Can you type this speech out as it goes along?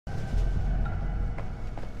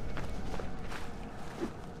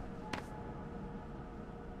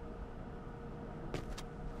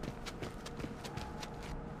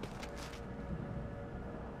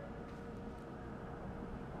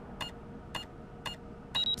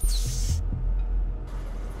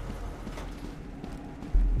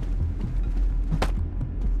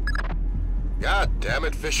Damn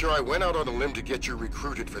it, Fisher, I went out on a limb to get you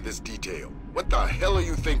recruited for this detail. What the hell are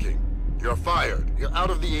you thinking? You're fired. You're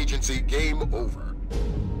out of the agency. Game over.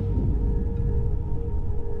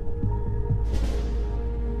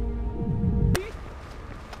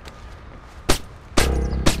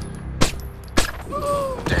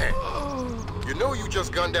 Damn. You know you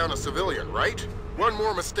just gunned down a civilian, right? One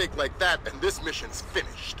more mistake like that and this mission's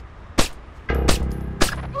finished.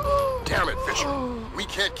 Damn it, Fisher. We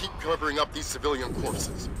can't keep covering up these civilian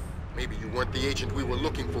corpses. Maybe you weren't the agent we were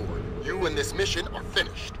looking for. You and this mission are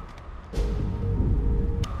finished.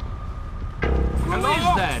 Who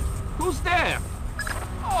is that? Who's there?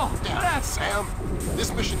 Oh, Damn it, Sam.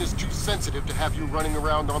 This mission is too sensitive to have you running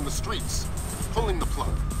around on the streets. Pulling the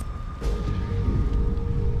plug.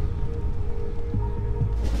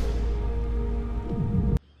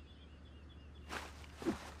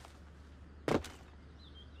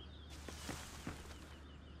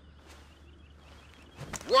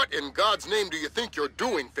 What in God's name do you think you're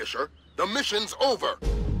doing, Fisher? The mission's over.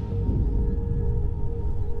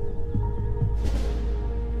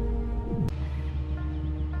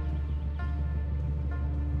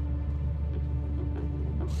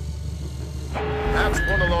 That's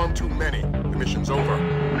one alarm too many. The mission's over.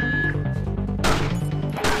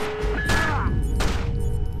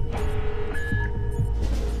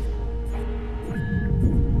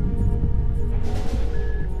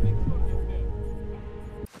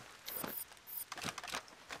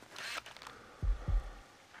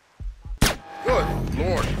 Good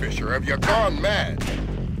Lord, Fisher, have you gone mad?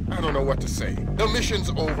 I don't know what to say. The mission's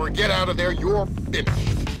over. Get out of there. You're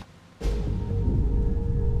finished.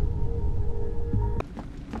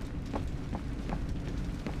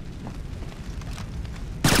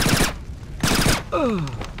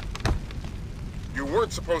 You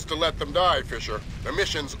weren't supposed to let them die, Fisher. The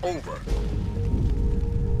mission's over.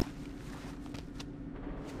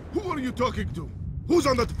 Who are you talking to? Who's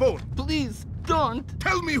on that phone? please, don't.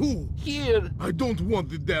 Tell me who! Here. I don't want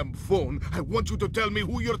the damn phone. I want you to tell me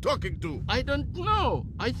who you're talking to. I don't know.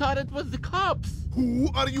 I thought it was the cops. Who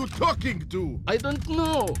are you talking to? I don't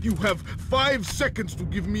know. You have 5 seconds to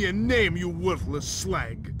give me a name, you worthless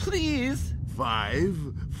slag. Please.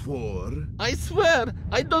 5, 4... I swear,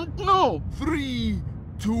 I don't know. 3,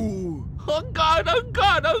 2... Oh God, oh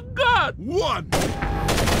God, oh God! 1!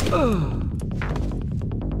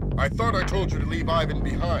 I thought I told you to leave Ivan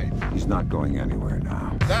behind. He's not going anywhere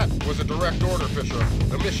now. That was a direct order, Fisher.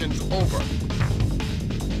 The mission's over.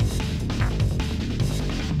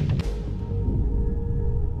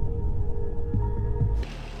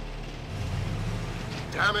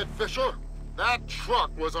 Damn it, Fisher! That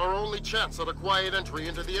truck was our only chance at a quiet entry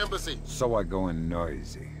into the embassy. So I go in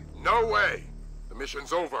noisy. No way! The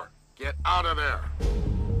mission's over. Get out of there.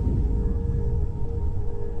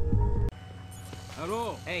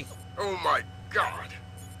 Hello. Hey. Oh my God!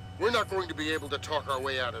 We're not going to be able to talk our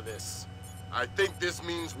way out of this. I think this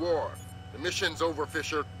means war. The mission's over,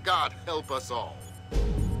 Fisher. God help us all.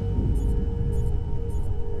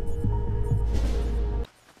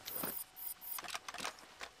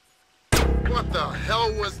 What the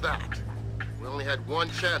hell was that? We only had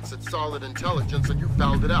one chance at solid intelligence and you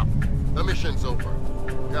fouled it up. The mission's over.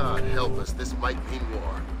 God help us, this might mean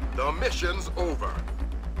war. The mission's over.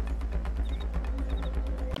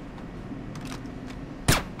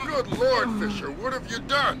 Good Lord, Fisher, what have you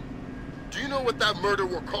done? Do you know what that murder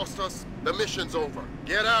will cost us? The mission's over.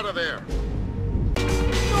 Get out of there.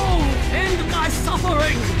 No! End my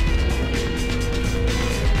suffering!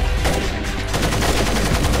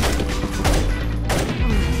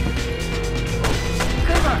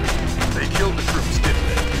 They killed the troops, didn't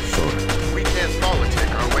they? Sort of. We can't politic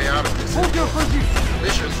our way out of this. Hold your position!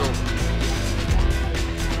 Mission's over.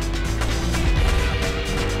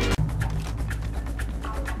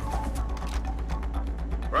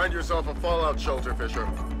 Find yourself a fallout shelter, Fisher.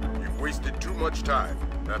 You've wasted too much time.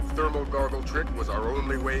 That thermal gargle trick was our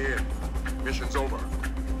only way in. Mission's over.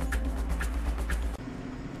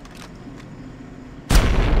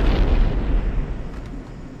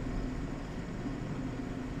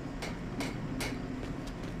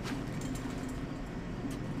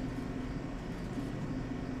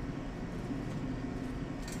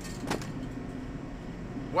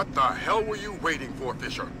 What the hell were you waiting for,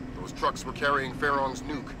 Fisher? Those trucks were carrying Farong's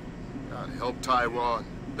nuke. God help Taiwan.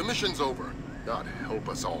 The mission's over. God help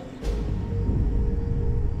us all.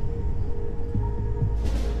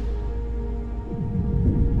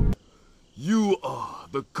 You are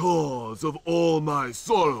the cause of all my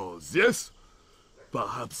sorrows, yes?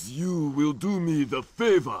 Perhaps you will do me the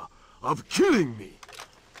favor of killing me.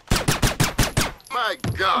 My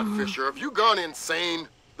God, Fisher, have you gone insane?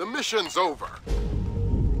 The mission's over.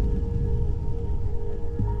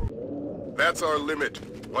 That's our limit.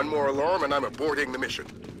 One more alarm and I'm aborting the mission.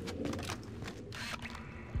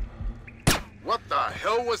 What the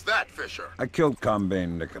hell was that, Fisher? I killed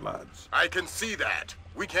Combine Nicolaides. I can see that.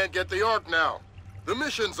 We can't get the Ark now. The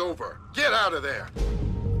mission's over. Get out of there.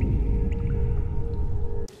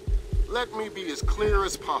 Let me be as clear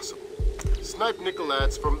as possible. Snipe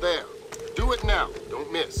Nicolaides from there. Do it now.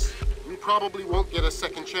 Don't miss. We probably won't get a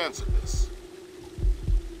second chance at this.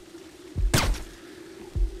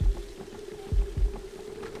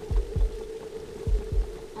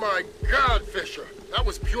 My God, Fisher! That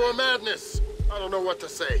was pure madness! I don't know what to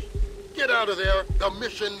say. Get out of there! The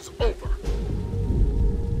mission's over!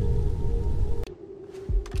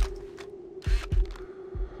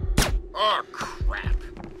 Oh, crap!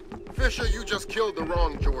 Fisher, you just killed the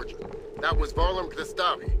wrong Georgian. That was Varlam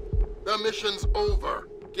Kristavi. The mission's over.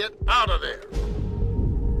 Get out of there!